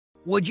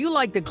Would you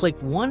like to click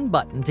one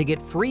button to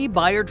get free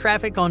buyer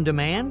traffic on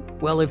demand?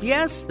 Well, if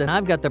yes, then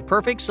I've got the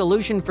perfect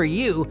solution for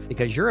you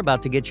because you're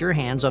about to get your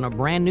hands on a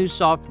brand new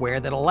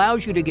software that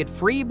allows you to get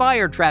free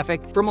buyer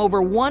traffic from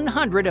over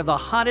 100 of the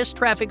hottest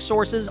traffic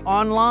sources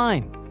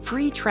online.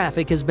 Free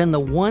traffic has been the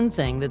one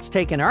thing that's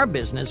taken our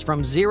business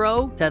from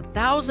zero to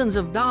thousands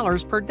of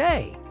dollars per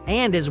day.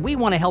 And as we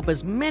want to help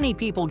as many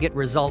people get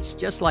results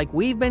just like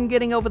we've been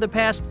getting over the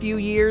past few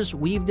years,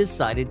 we've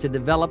decided to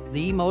develop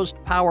the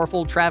most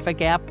powerful traffic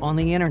app on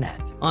the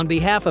internet. On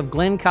behalf of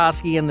Glenn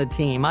Koski and the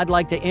team, I'd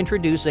like to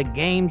introduce a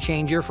game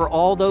changer for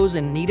all those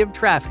in need of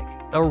traffic.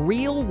 A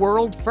real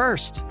world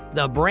first.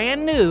 The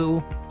brand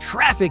new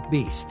Traffic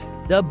Beast.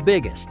 The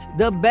biggest,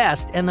 the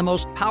best, and the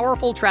most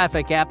powerful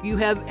traffic app you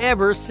have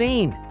ever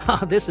seen.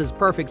 This is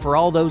perfect for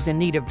all those in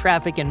need of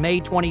traffic in May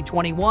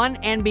 2021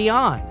 and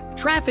beyond.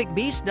 Traffic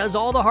Beast does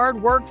all the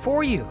hard work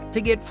for you to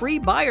get free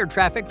buyer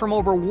traffic from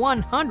over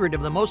 100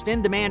 of the most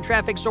in-demand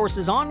traffic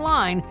sources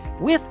online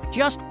with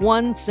just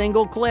one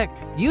single click.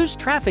 Use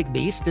Traffic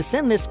Beast to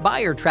send this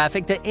buyer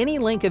traffic to any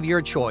link of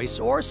your choice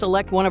or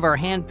select one of our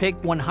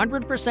hand-picked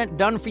 100%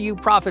 done-for-you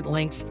profit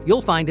links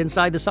you'll find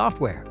inside the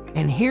software.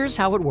 And here's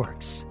how it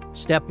works.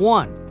 Step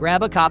 1.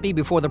 Grab a copy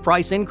before the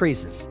price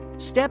increases.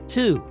 Step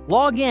 2.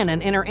 Log in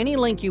and enter any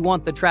link you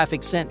want the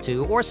traffic sent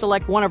to or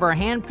select one of our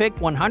hand-picked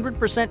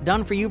 100%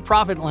 done-for-you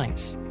profit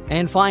links.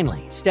 And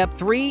finally, Step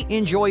 3.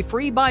 Enjoy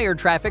free buyer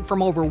traffic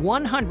from over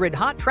 100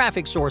 hot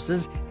traffic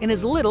sources in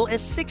as little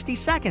as 60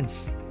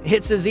 seconds.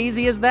 It's as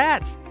easy as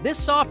that. This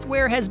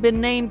software has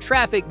been named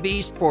Traffic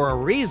Beast for a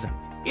reason.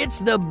 It's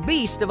the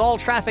beast of all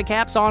traffic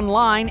apps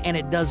online, and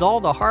it does all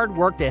the hard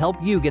work to help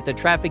you get the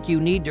traffic you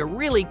need to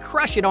really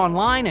crush it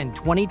online in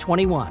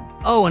 2021.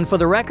 Oh, and for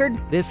the record,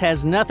 this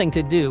has nothing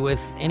to do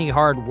with any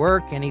hard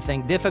work,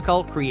 anything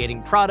difficult,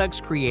 creating products,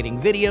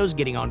 creating videos,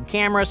 getting on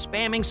camera,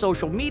 spamming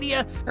social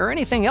media, or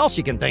anything else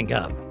you can think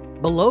of.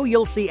 Below,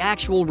 you'll see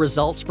actual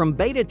results from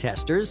beta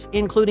testers,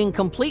 including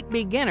complete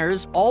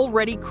beginners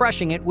already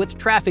crushing it with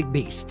Traffic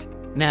Beast.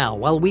 Now,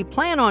 while we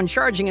plan on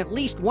charging at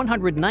least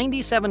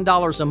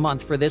 $197 a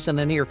month for this in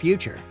the near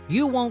future,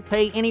 you won't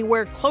pay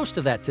anywhere close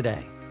to that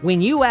today.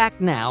 When you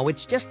act now,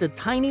 it's just a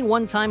tiny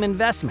one-time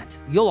investment.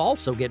 You'll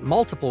also get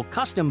multiple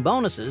custom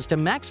bonuses to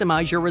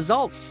maximize your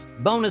results.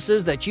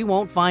 Bonuses that you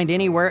won't find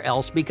anywhere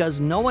else because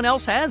no one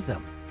else has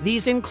them.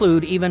 These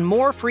include even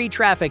more free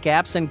traffic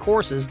apps and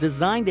courses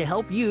designed to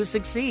help you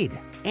succeed.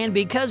 And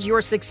because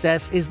your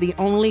success is the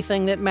only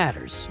thing that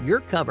matters, you're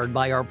covered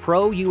by our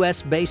pro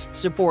US-based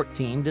support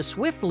team to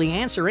swiftly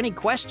answer any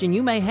question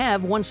you may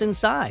have once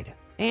inside.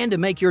 And to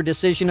make your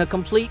decision a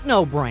complete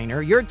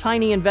no-brainer, your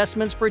tiny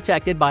investment's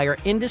protected by our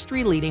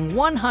industry-leading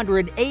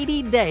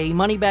 180-day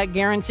money-back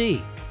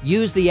guarantee.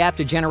 Use the app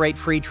to generate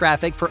free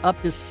traffic for up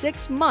to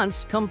 6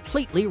 months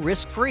completely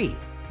risk-free.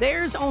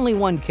 There's only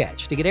one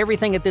catch. To get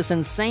everything at this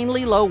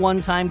insanely low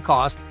one-time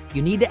cost,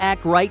 you need to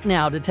act right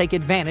now to take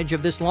advantage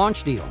of this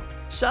launch deal.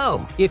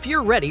 So, if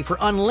you're ready for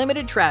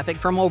unlimited traffic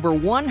from over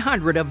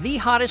 100 of the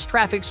hottest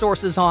traffic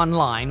sources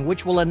online,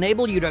 which will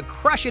enable you to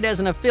crush it as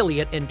an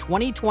affiliate in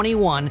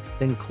 2021,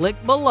 then click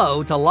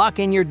below to lock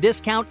in your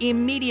discount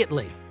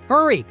immediately.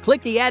 Hurry,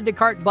 click the Add to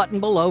Cart button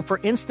below for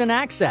instant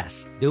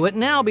access. Do it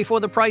now before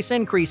the price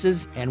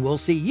increases, and we'll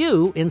see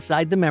you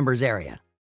inside the members area.